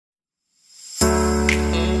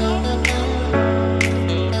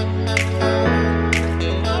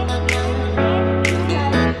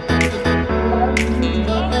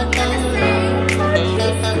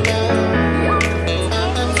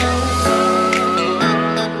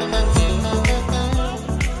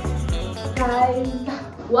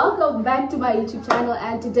welcome back to my YouTube channel,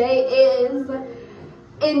 and today is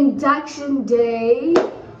induction day.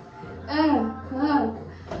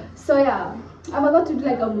 So yeah, I'm about to do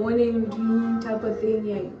like a morning routine type of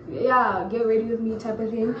thing, yeah, get ready with me type of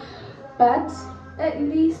thing. But at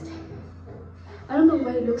least I don't know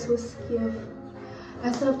why it looks so stiff.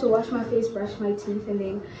 I still have to wash my face, brush my teeth, and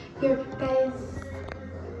then here guys.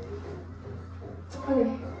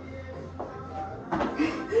 Okay.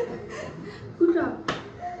 Good job.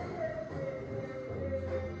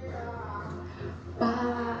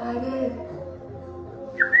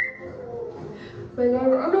 But guys,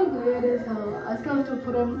 I'm not good as hell. I still have to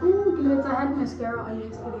put on, I had mascara on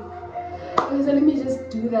yesterday. Okay, so let me just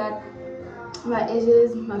do that. My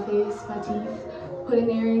edges, my face, my teeth, put in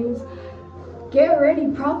earrings, get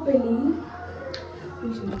ready properly. Let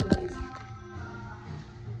me show you guys.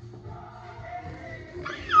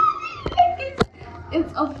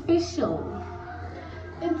 It's official.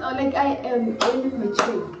 It's like I am in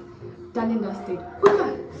matric. Done and dusted.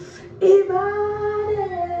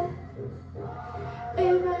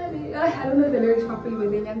 I don't know the lyrics properly,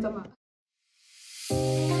 but then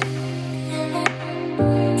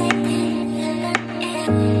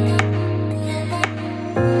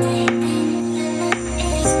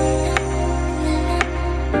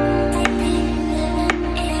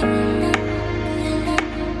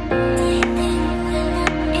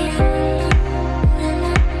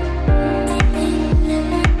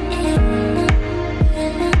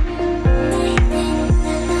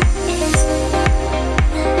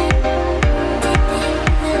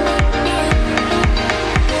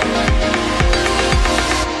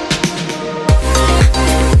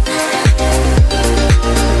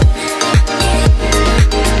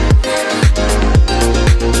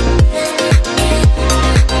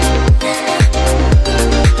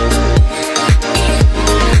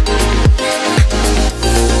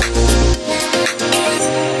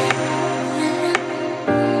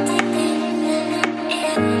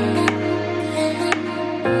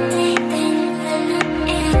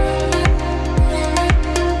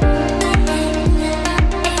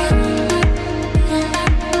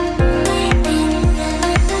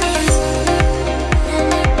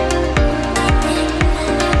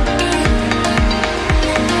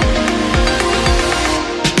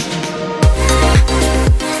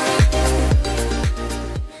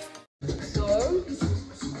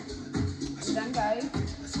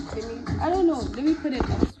let me put it up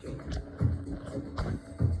straight.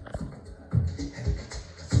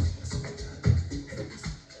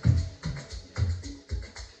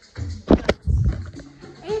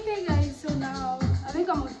 Okay guys, so now I think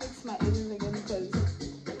I'm gonna fix my edges again because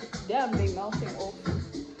damn, they melting off.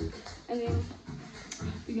 And then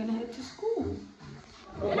we're gonna head to school.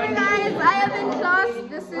 Hey guys, I am in class.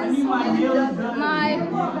 This is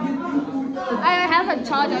I have a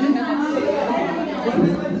charge. I don't have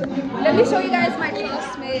Let me show you guys my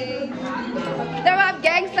classmates. They're up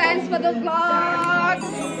gang signs for the vlog.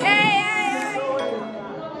 Hey!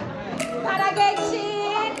 Para gang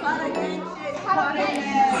shit! Para gang shit! Para gang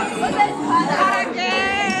shit! What's that? Para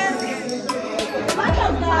gang!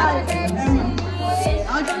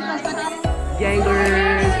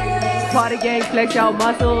 Gangers! Para gang, flex your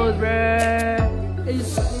muscles, bruh!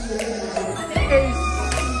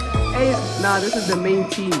 Nah, this is the main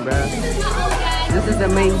team, bruh. This is the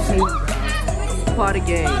main team. Party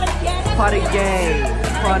gang. Party gang.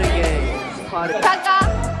 Party gang. Party gang. Kaka,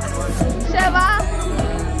 Sheva,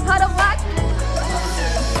 part of what?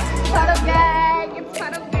 Part of gang. It's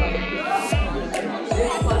part of gang.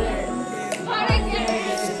 Part of gang.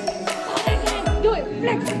 Do it.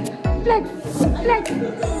 Flex. Flex. Flex.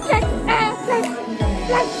 Flex. Flex. Flex.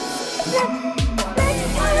 Flex. Flex.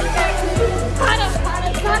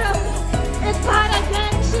 Part of. It's part of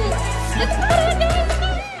gang shit. It's part of gang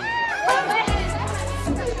shit.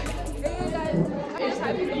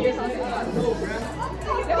 Let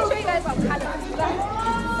me show you guys my colors.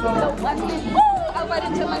 I'll write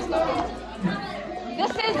it to my story.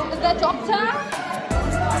 This is the doctor.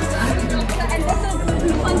 And this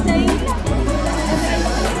is Fontaine.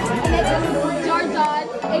 And this is Jordan,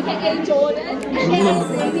 aka Jordan, aka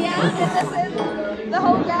Xavier. And this is the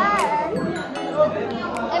whole gang.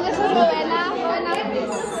 And this is Rowena. And this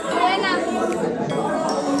is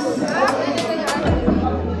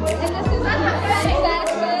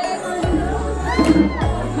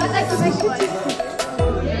I'd like to make sure.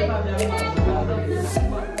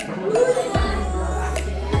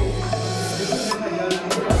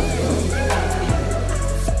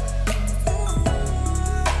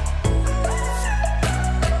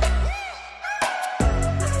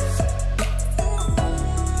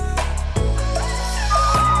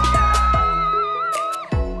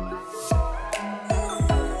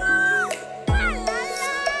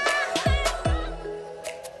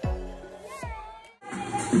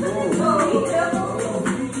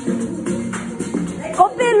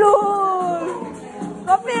 Kopilul!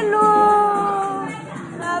 Kopilul!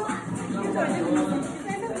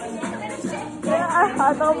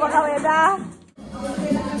 Atau pa kami na?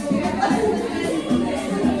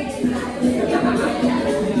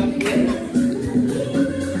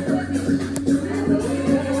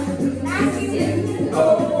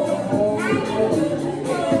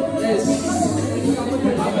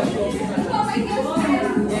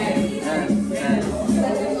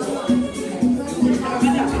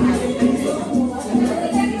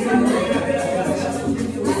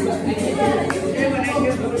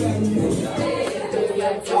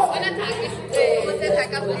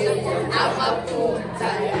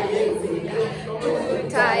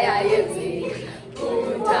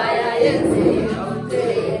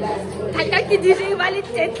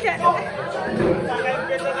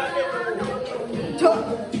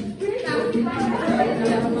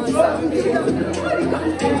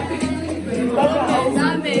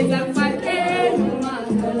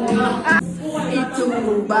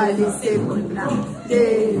 Bali segunda,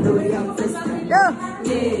 lelo ya festa,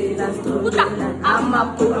 lela stola,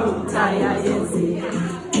 amaputa ya yenzi,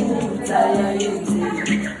 puta ya yenzi,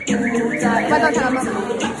 puta ya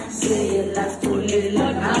yenzi, lela stola,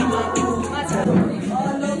 amaputa.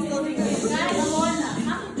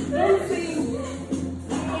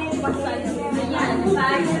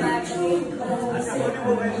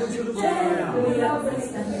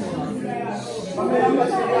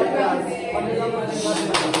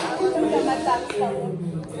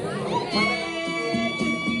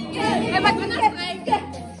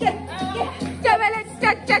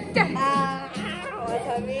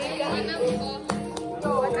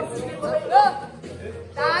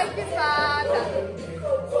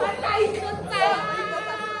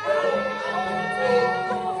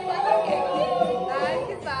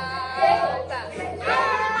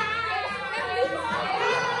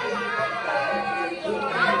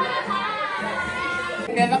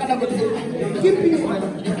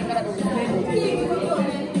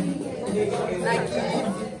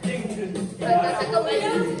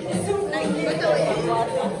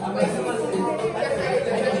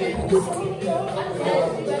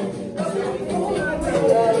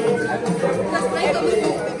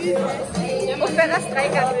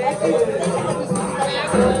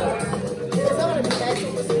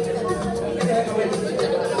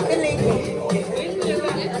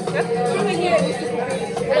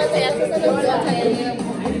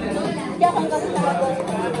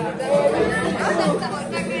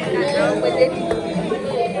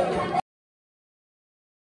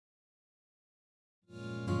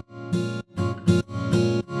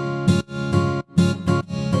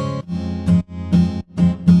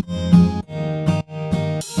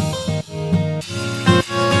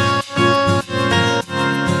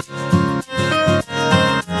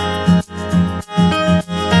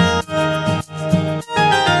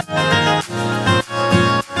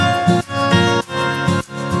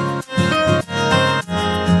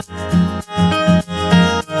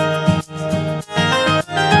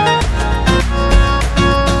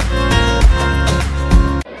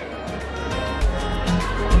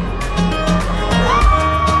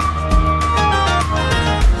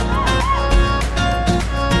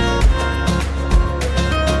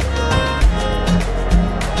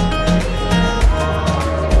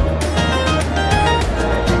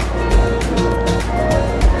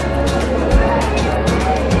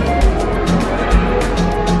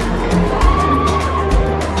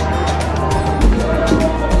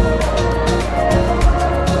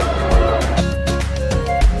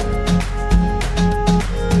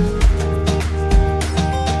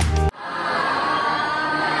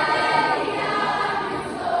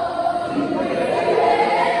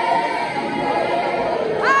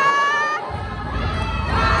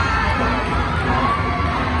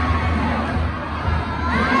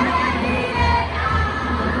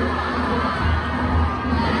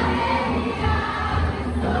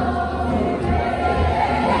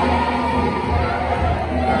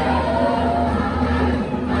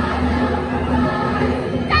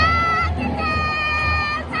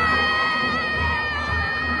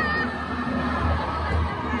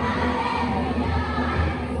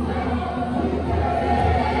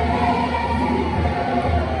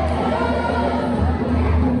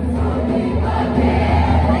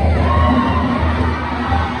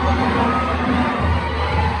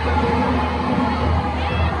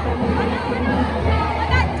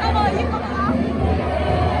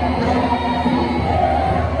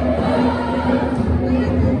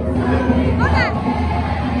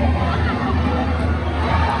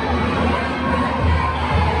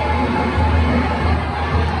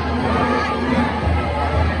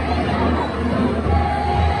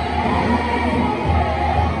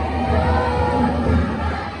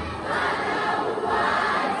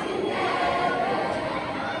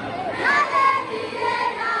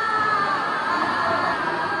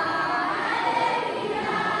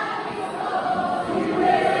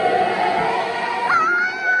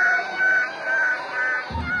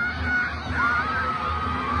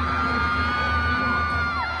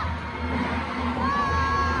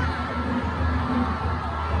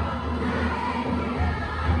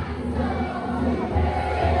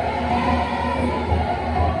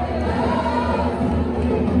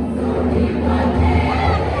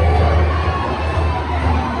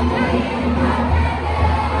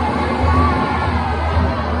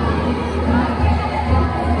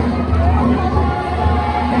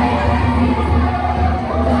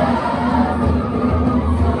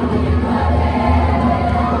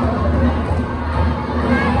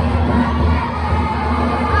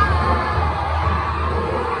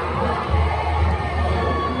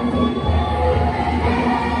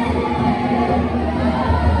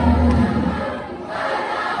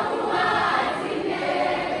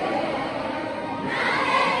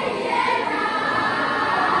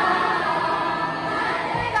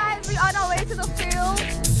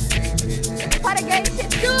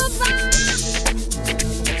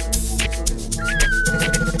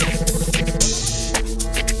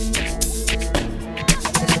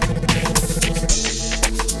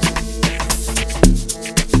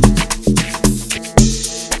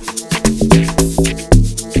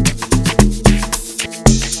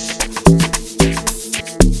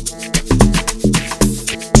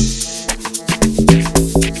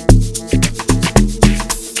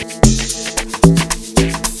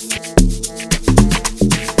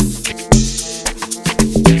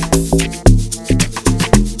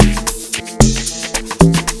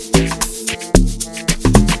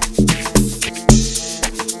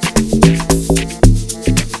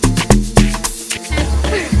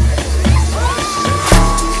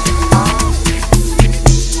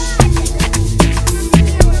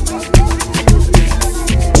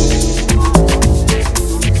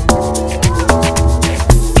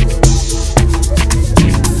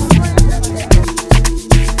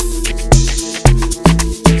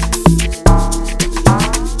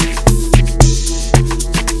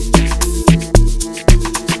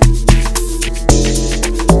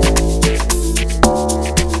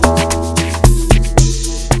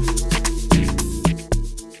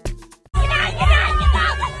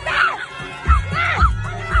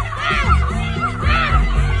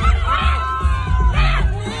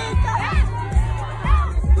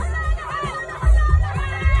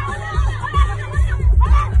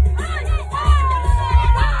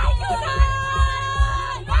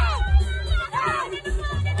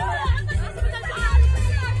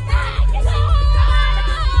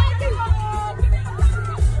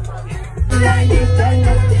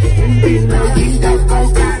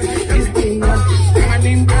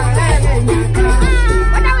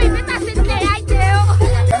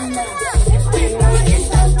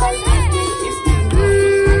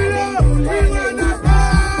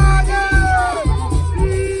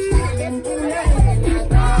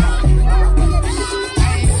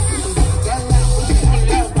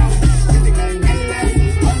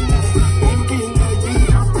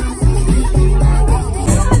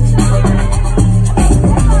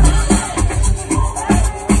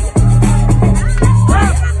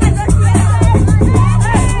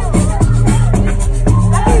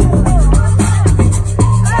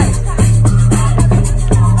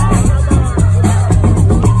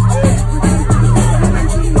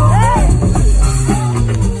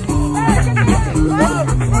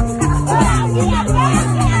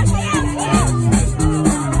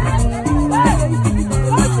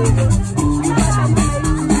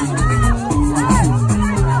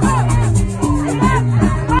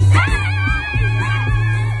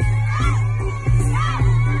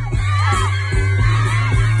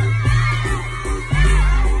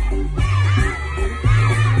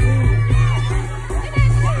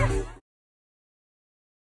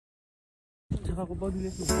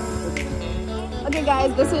 Okay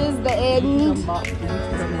guys, this is the end.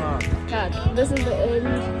 This is the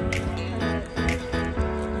end.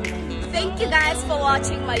 Thank you guys for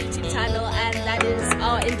watching my YouTube channel, and that is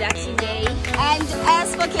our induction day. And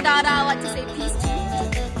as for Kidada, I want to say peace to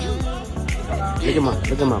you.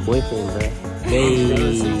 Look at my boyfriend, bro.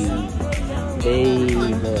 Babe,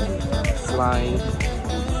 slime.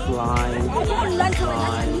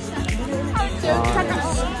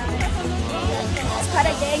 It's part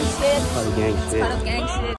of gang shit. Part of gang shit. Part of gang shit.